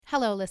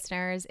Hello,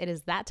 listeners. It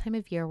is that time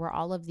of year where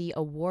all of the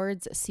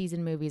awards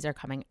season movies are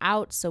coming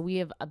out. So we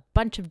have a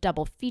bunch of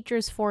double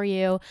features for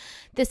you.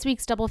 This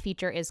week's double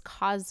feature is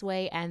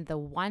Causeway and The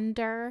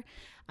Wonder.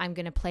 I'm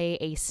going to play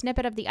a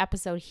snippet of the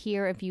episode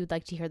here. If you'd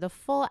like to hear the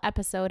full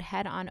episode,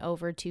 head on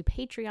over to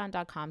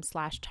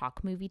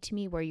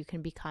patreon.com/talkmovietome where you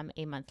can become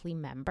a monthly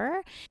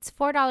member. It's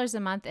 $4 a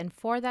month, and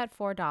for that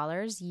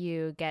 $4,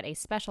 you get a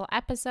special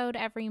episode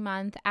every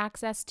month,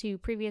 access to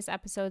previous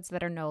episodes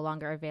that are no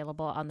longer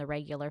available on the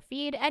regular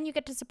feed, and you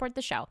get to support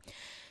the show.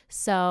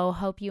 So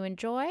hope you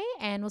enjoy,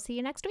 and we'll see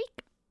you next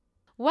week.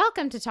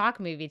 Welcome to Talk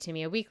Movie to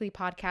Me, a weekly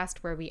podcast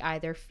where we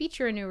either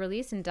feature a new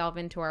release and delve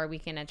into our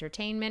weekend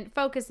entertainment,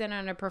 focus in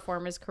on a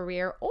performer's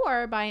career,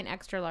 or buy an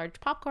extra large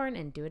popcorn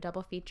and do a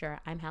double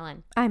feature. I'm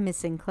Helen. I'm Miss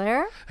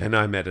Sinclair. And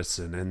I'm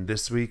Edison. And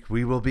this week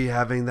we will be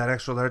having that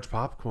extra large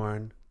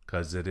popcorn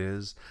because it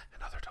is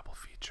another double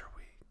feature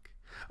week.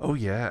 Oh,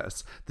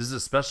 yes. This is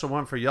a special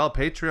one for y'all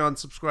Patreon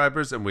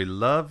subscribers, and we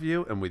love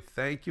you and we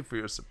thank you for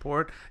your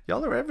support.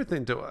 Y'all are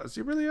everything to us.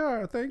 You really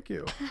are. Thank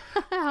you.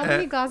 How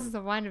many glasses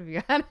of wine have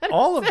you had?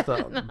 All of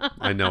them.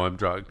 I know I'm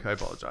drunk. I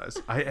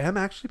apologize. I am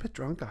actually a bit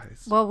drunk,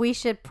 guys. Well, we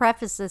should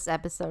preface this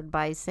episode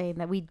by saying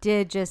that we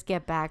did just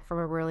get back from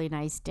a really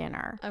nice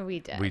dinner. Oh, we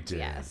did. We did.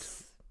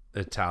 Yes.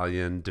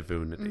 Italian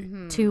divinity.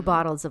 Mm-hmm. 2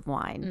 bottles of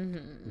wine.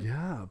 Mm-hmm.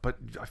 Yeah, but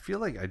I feel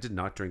like I did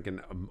not drink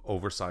an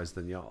oversized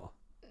than y'all.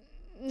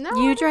 No,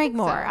 You I drank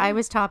don't more. think so. I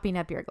was topping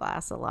up your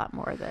glass a lot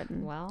more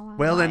than...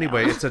 Well,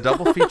 anyway, it's a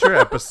double feature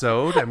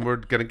episode, and we're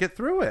going to get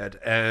through it.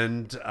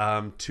 And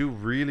 2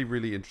 really,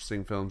 really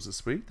interesting films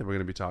this week that we're going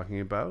to be talking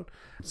about.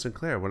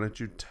 Sinclair, why don't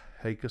you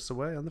take us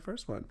away on the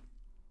first one?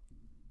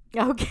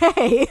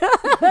 Okay,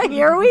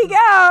 here we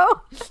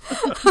go.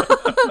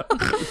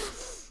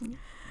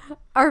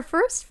 Our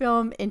first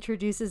film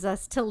introduces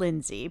us to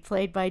Lindsay,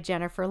 played by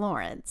Jennifer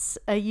Lawrence,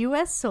 a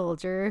U.S.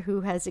 soldier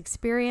who has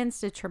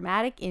experienced a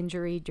traumatic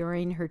injury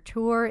during her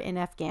tour in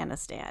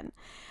Afghanistan.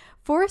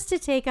 Forced to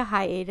take a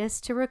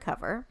hiatus to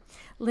recover,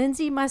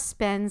 Lindsay must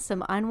spend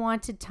some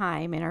unwanted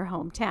time in her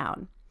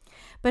hometown.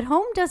 But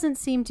home doesn't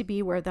seem to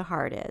be where the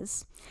heart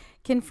is.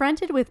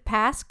 Confronted with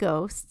past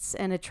ghosts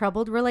and a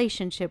troubled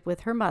relationship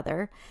with her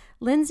mother,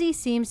 Lindsay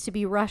seems to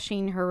be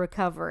rushing her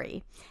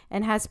recovery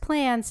and has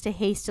plans to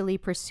hastily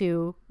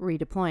pursue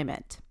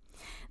redeployment.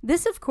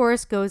 This, of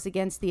course, goes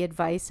against the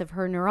advice of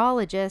her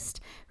neurologist,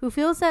 who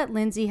feels that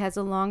Lindsay has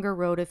a longer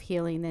road of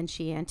healing than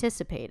she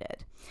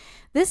anticipated.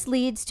 This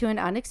leads to an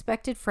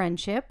unexpected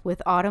friendship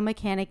with auto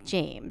mechanic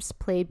James,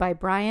 played by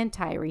Brian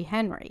Tyree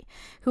Henry,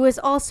 who has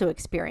also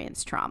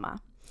experienced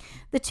trauma.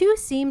 The two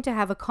seem to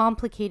have a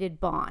complicated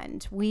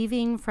bond,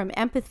 weaving from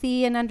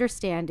empathy and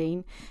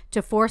understanding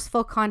to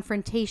forceful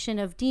confrontation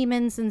of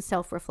demons and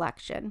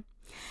self-reflection.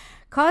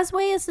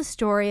 Causeway is the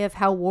story of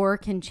how war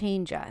can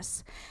change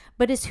us,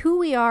 but is who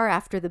we are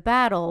after the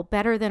battle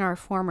better than our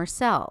former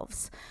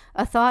selves?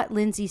 A thought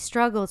Lindsay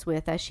struggles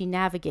with as she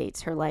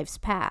navigates her life's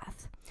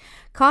path.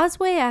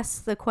 Causeway asks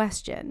the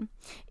question,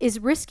 is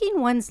risking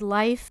one's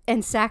life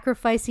and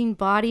sacrificing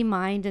body,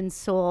 mind, and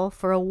soul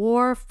for a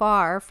war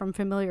far from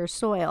familiar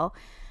soil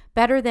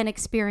better than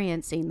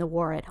experiencing the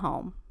war at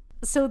home?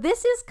 So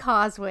this is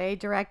Causeway,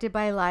 directed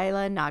by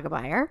Lila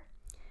Nagabayer.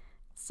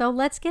 So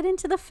let's get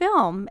into the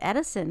film.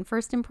 Edison,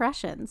 first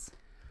impressions.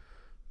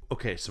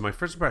 Okay, so my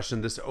first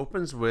impression, this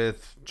opens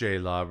with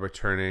Jayla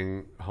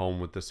returning home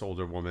with this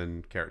older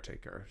woman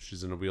caretaker.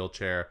 She's in a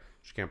wheelchair.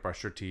 She can't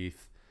brush her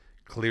teeth.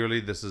 Clearly,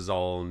 this is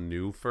all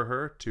new for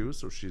her, too,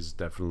 so she's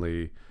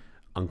definitely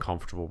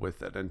uncomfortable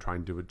with it and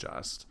trying to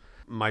adjust.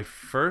 My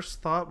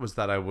first thought was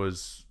that I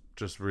was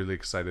just really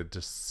excited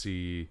to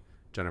see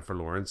Jennifer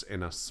Lawrence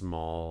in a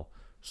small,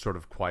 sort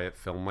of quiet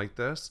film like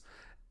this.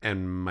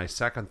 And my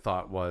second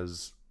thought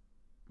was,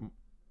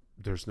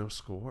 there's no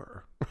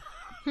score.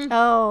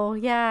 Oh,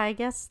 yeah, I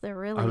guess there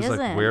really isn't. I was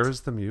like, where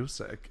is the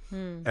music?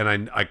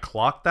 And I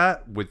clocked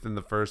that within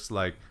the first,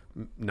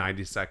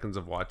 90 seconds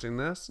of watching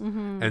this,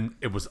 and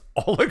it was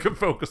all I could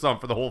focus on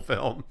for the whole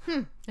film.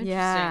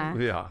 Yeah.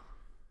 Yeah.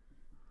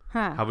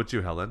 Huh. How about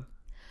you, Helen?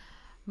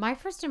 My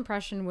first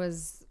impression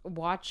was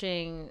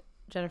watching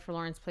Jennifer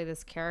Lawrence play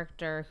this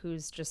character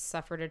who's just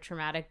suffered a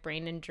traumatic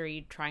brain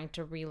injury, trying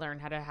to relearn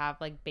how to have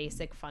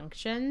basic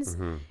functions.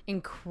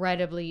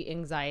 Incredibly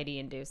anxiety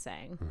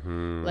inducing.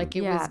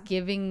 It was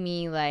giving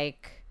me it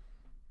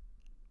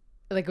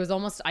was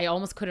almost, I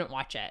almost couldn't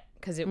watch it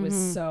because it was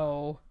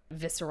so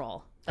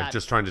visceral.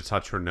 Just trying to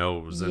touch her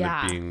nose and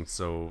it being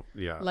so,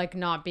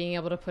 not being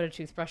able to put a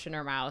toothbrush in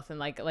her mouth.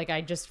 And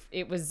I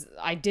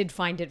did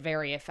find it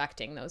very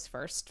affecting those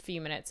first few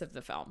minutes of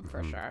the film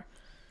for sure.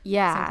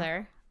 Yeah.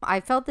 Sinclair? I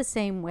felt the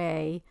same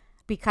way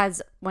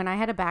because when I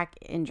had a back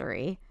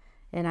injury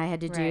and I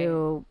had to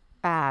do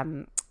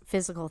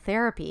physical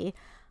therapy,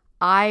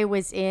 I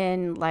was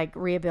in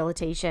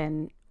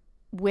rehabilitation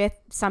with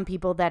some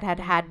people that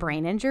had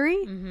brain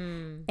injury.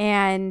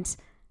 And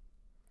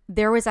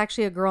there was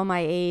actually a girl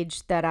my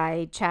age that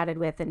I chatted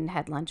with and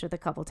had lunch with a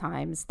couple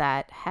times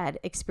that had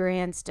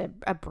experienced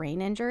a brain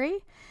injury,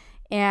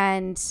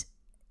 and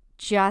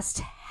just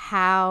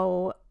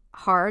how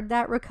hard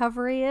that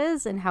recovery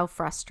is and how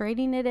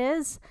frustrating it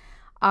is,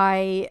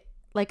 I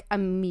like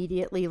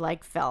immediately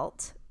like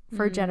felt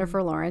for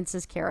Jennifer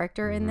Lawrence's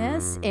character in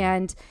this.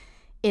 And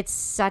it's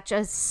such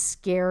a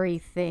scary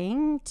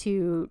thing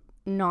to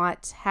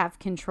not have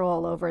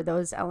control over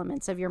those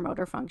elements of your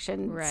motor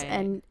functions,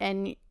 Right.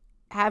 and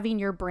having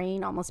your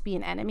brain almost be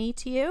an enemy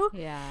to you.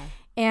 Yeah.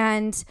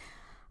 And You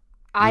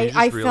just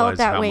I felt realize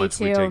that how way much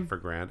too. we take for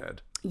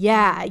granted.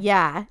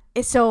 Yeah.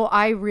 So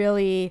I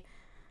really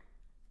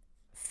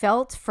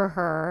felt for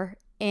her.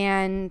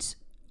 And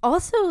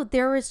also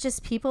there was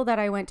just people that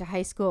I went to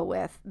high school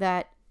with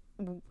that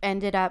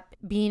ended up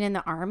being in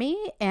the army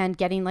and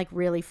getting like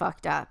really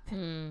fucked up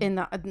in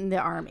the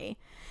army.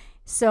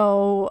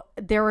 So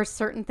there were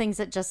certain things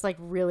that just like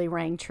really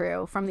rang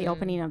true from the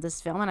opening of this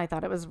film, and I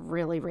thought it was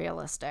really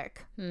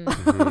realistic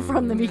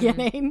from the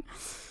beginning.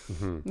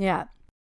 Yeah.